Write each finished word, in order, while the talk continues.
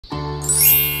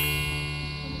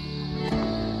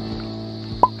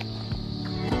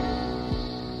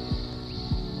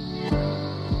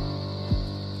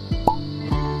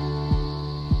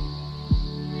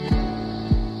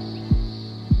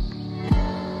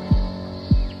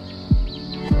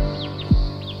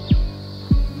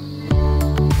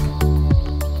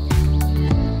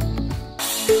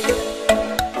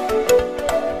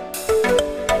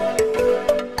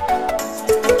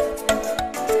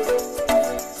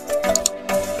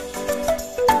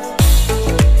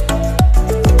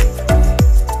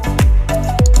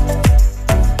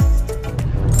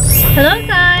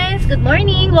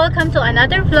morning! Welcome to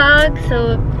another vlog.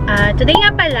 So, today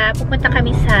nga pala, pupunta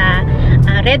kami sa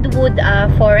Redwood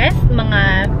Forest.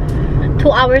 Mga 2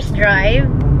 hours drive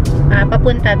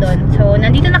papunta doon. So,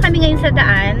 nandito na kami ngayon sa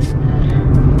daan.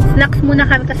 Snacks muna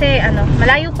kami kasi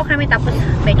malayo pa kami tapos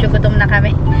medyo gutom na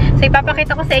kami. So,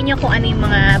 ipapakita ko sa inyo kung ano yung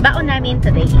mga baon namin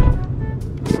today.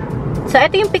 So,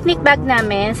 ito yung picnic bag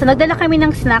namin. So, nagdala kami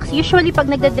ng snacks. Usually, pag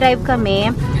nagda-drive kami,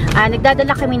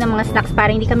 nagdadala kami ng mga snacks para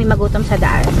hindi kami magutom sa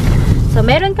daan. So,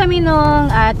 meron kami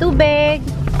nung tubig.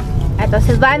 Ito,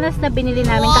 Silvanas na binili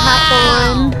namin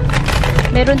kahapon.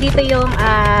 Meron dito yung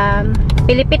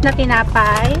pilipit na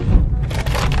tinapay.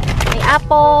 May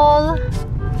apple.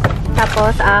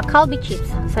 Tapos, Calbee chips.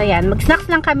 So, yan.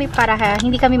 Mag-snacks lang kami para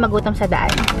hindi kami magutom sa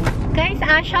daan. Guys,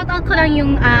 shoutout ko lang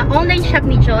yung online shop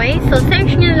ni Joyce. So,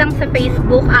 search nyo lang sa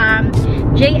Facebook,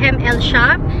 JML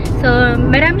Shop. So,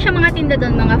 marami siyang mga tinda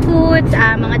doon, mga foods,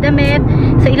 mga damit.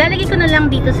 So, ilalagay ko na lang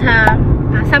dito sa,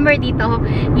 somewhere dito,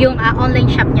 yung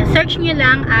online shop niya. Search nyo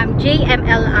lang,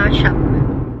 JML Shop.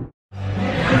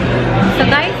 So,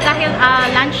 guys, dahil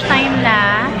lunchtime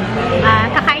na,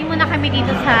 kakain muna kami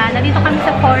dito nandito kami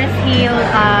sa Forest Hill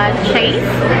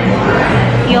Chase.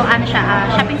 Yung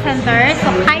shopping center. So,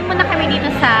 kain muna kami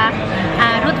dito sa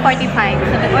Route 45.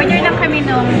 So, nag-order lang kami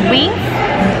ng wings.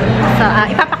 So,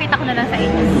 ipapakita ko na lang sa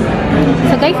inyo.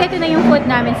 So, guys, ito na yung food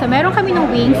namin. So, meron kami ng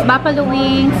wings, buffalo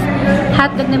wings,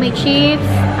 hotdog na may chips,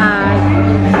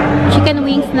 chicken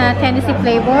wings na Tennessee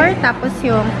flavor, tapos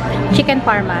yung chicken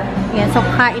parma. Yan. So,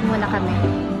 kain muna kami.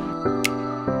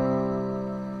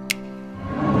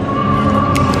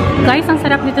 Guys, ang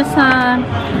sarap dito sa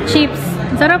chips.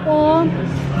 Ang sarap oh.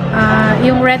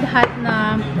 Yung red hot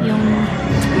na yung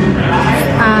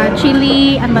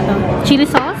chili, ano ba to? Chili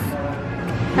sauce.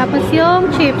 Tapos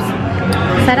yung chips.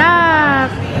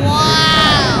 Sarap!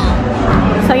 Wow!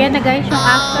 So, yan na guys, yung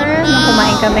after nung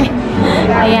kumain kami.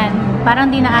 Ayan.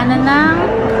 Parang dinaanan ng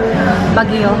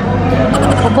bagyo.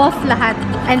 Ubos lahat.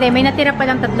 And then, may natira pa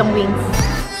lang 3 wings.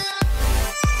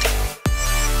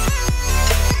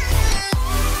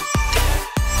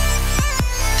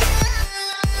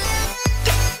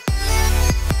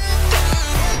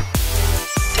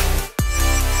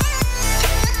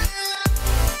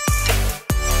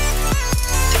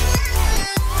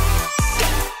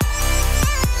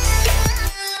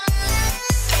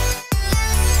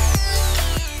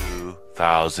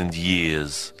 Thousand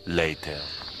years later.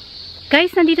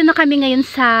 Guys, nandito na kami ngayon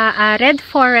sa Red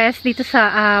Forest dito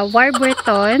sa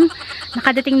Warburton.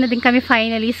 Nakadating na din kami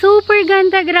finally. Super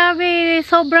ganda, grabe.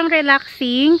 Sobrang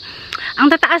relaxing.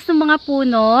 Ang tataas ng mga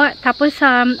puno. Tapos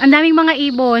ang daming mga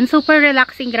ibon. Super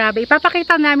relaxing, grabe.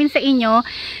 Ipapakita namin sa inyo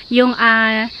yung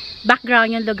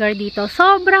background yung lugar dito.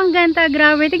 Sobrang ganda,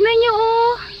 grabe. Tignan nyo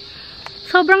oh.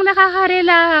 Sobrang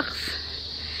nakaka-relax.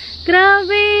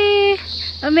 Grabe.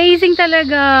 Amazing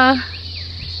talaga.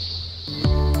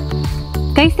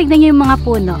 Guys, tignan nyo yung mga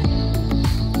puno.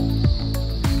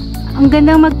 Ang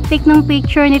gandang mag-take ng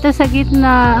picture nito sa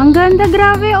gitna. Ang ganda,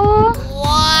 grabe oh.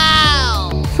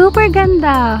 Wow! Super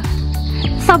ganda.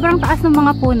 Sobrang taas ng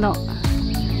mga puno.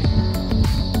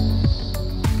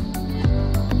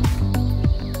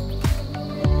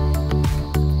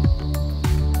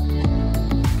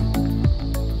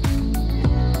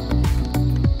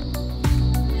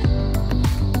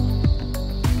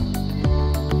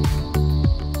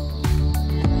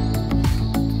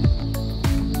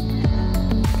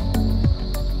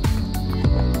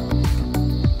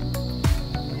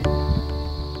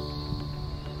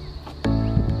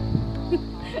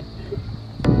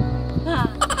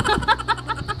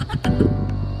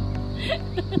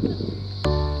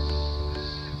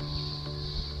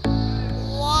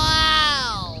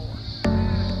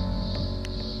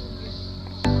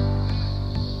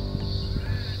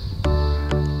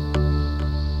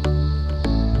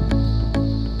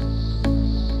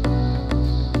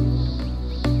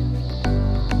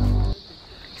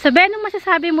 So, Ben, anong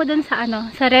masasabi mo dun sa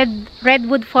sa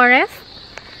Redwood Forest?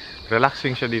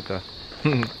 Relaxing siya dito.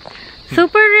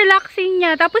 Super relaxing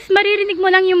niya. Tapos maririnig mo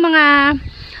lang yung mga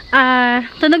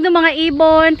tunog ng mga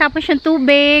ibon, tapos yung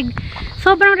tubig.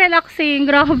 Sobrang relaxing,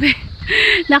 grabe.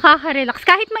 Nakaka-relax.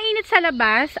 Kahit mainit sa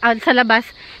labas,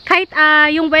 kahit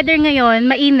yung weather ngayon,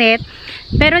 mainit,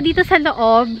 pero dito sa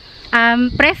loob,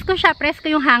 presko siya, presko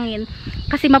yung hangin.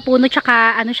 Kasi mapuno,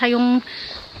 tsaka siya yung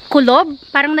kulob,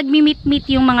 parang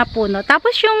nagmi-meet-meet yung mga puno.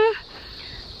 Tapos yung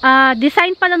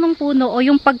design pala ng puno o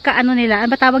yung pagka-ano nila, ano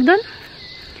ba tawag doon?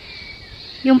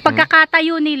 Yung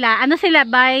pagkakatayo nila, sila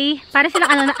para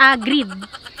silang grid.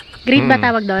 Grid ba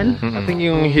tawag doon? I think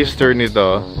yung history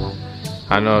nito,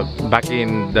 back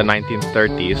in the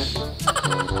 1930s,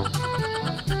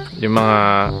 yung mga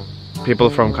people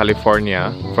from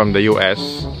California, from the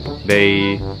US,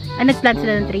 they nagplant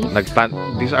sila ng trees?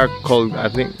 these are called, I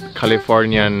think,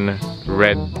 Californian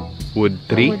Redwood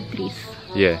tree. Wood trees.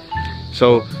 Yeah.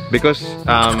 So because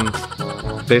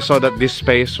they saw that this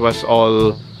space was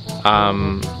all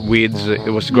weeds,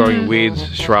 it was growing weeds,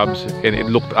 shrubs, and it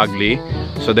looked ugly.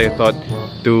 So they thought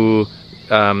to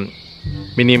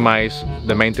minimize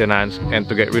the maintenance and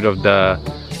to get rid of the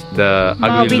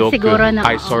ugly look,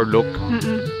 eyesore look.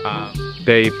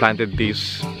 They planted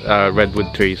these redwood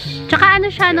trees. Tsaka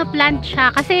ano siya, no, plant siya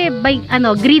kasi by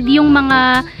grid yung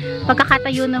mga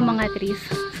pagkakatayo ng mga trees.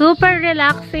 Super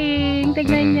relaxing.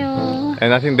 Tignan nyo.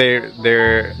 And I think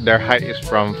their height is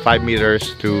from 5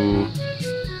 meters to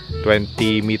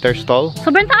 20 meters tall.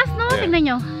 Sobrang taas, no? Yeah. Tignan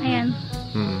nyo. Ayan.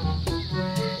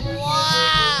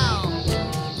 Wow!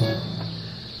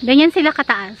 Ganyan sila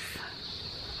kataas.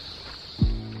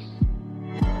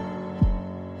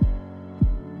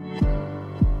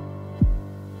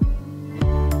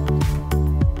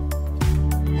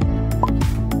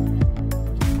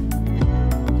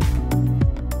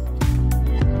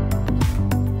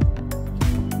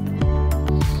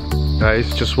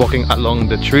 Guys, just walking along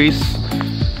the trees.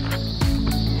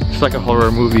 It's like a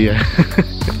horror movie.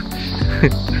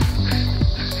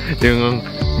 Yung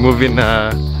movie na,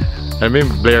 I mean,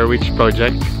 Blair Witch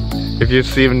Project. If you've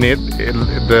seen it,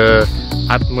 the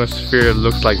atmosphere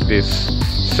looks like this,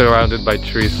 surrounded by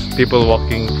trees. People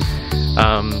walking,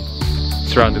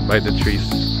 surrounded by the trees.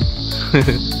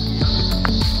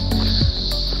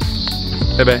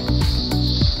 Bye-bye.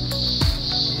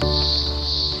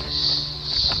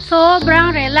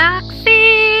 Sobrang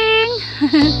relaxing!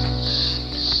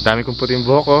 Dami kong puting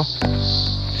buhok ko.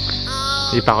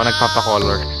 Hindi pa ako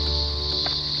nagpapakolor.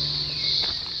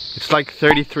 It's like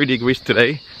 33 degrees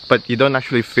today, but you don't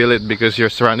actually feel it because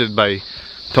you're surrounded by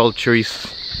tall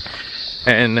trees.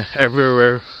 And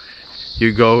everywhere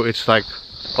you go, it's like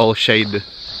all shade,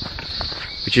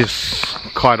 which is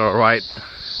quite alright.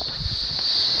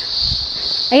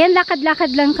 Ayan,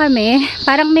 lakad-lakad lang kami.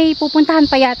 Parang may pupuntahan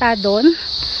pa yata doon.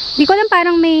 Di ko alam,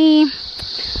 parang may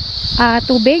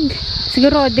tubig.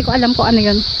 Siguro, di ko alam kung ano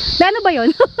yun. Ano ba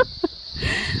yun?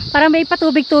 Parang may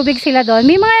patubig-tubig sila doon.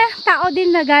 May mga tao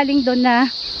din na galing doon na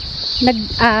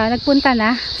nagpunta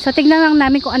na. So, tignan lang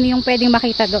namin kung ano yung pwedeng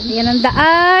makita doon. Ayan ang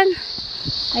daan.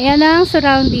 Ayan ang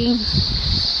surrounding.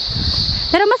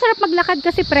 Pero masarap maglakad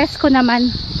kasi presko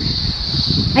naman.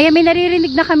 Ayan, may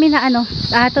naririnig na kami na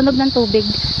tunog ng tubig.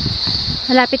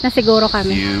 Malapit na siguro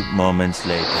kami. Few moments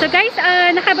later. So guys,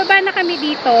 nakababa na kami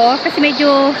dito kasi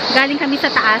medyo galing kami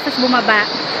sa taas tapos bumaba.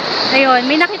 Ayun,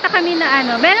 may nakita kami na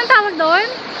may anong tawag doon?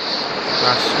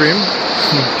 Stream?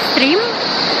 Stream?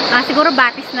 Siguro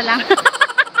batis na lang.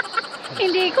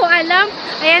 Hindi ko alam.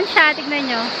 Ayan siya, tignan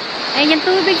nyo. Ayan yung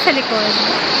tubig sa likod.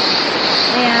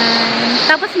 Ayan.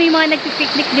 Tapos may mga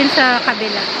nagpipiknik din sa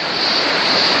kabila.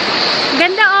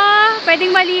 Ganda oh!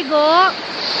 Pwedeng maligo.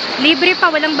 Libre pa,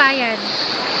 walang bayad.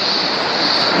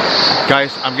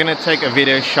 Guys, I'm gonna take a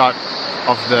video shot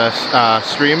of the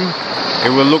stream.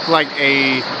 It will look like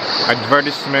a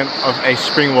advertisement of a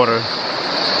spring water.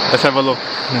 Let's have a look.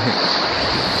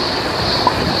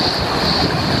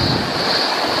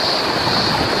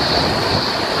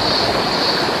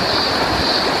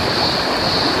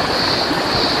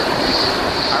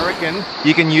 I reckon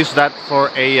you can use that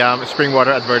for a spring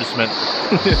water advertisement.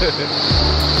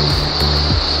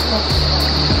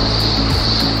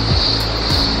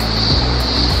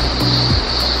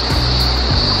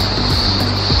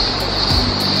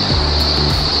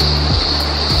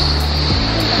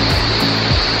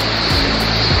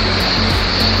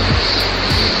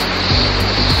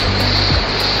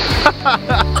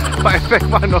 Pa-effect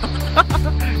pa, no?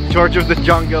 George of the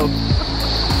Jungle.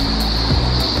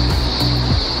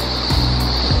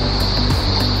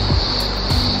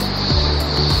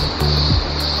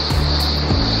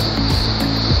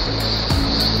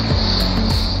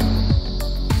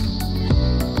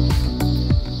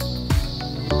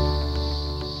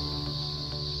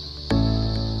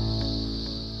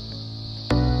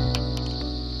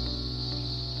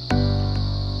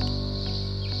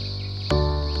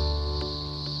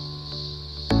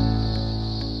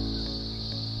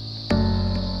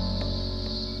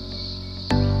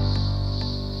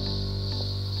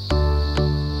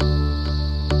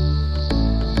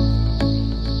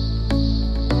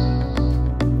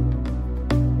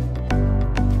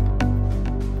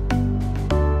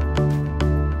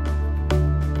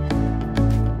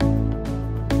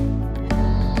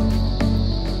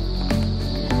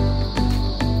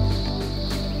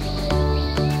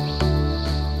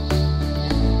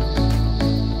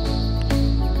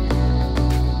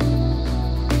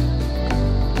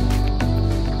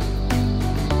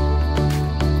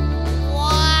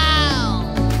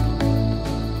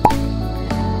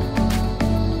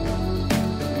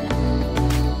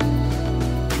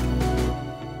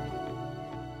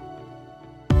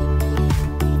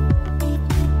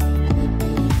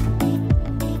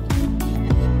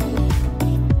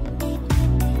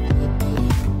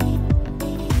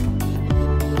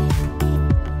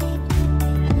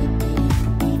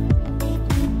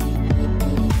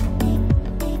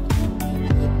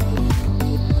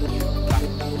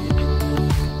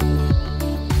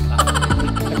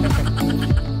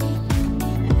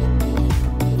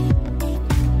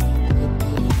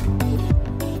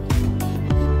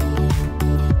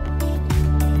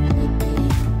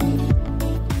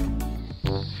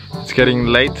 getting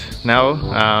late now.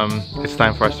 It's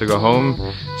time for us to go home.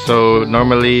 So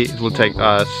normally it will take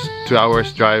us 2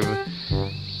 hours drive.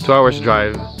 2 hours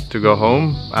drive to go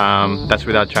home. That's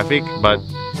without traffic, but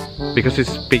because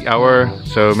it's peak hour,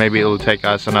 so maybe it will take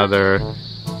us another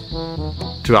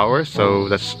 2 hours. So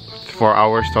that's 4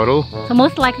 hours total. So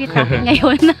most likely traffic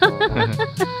ngayon.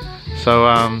 So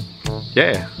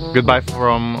yeah, goodbye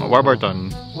from Warburton.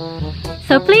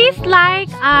 So please like,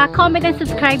 comment, and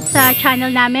subscribe sa channel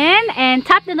namin, and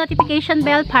tap the notification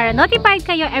bell para notified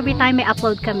kayo every time may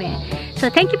upload kami.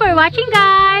 So thank you for watching,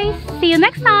 guys. See you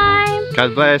next time.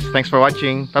 God bless. Thanks for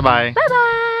watching. Bye bye. Bye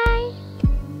bye.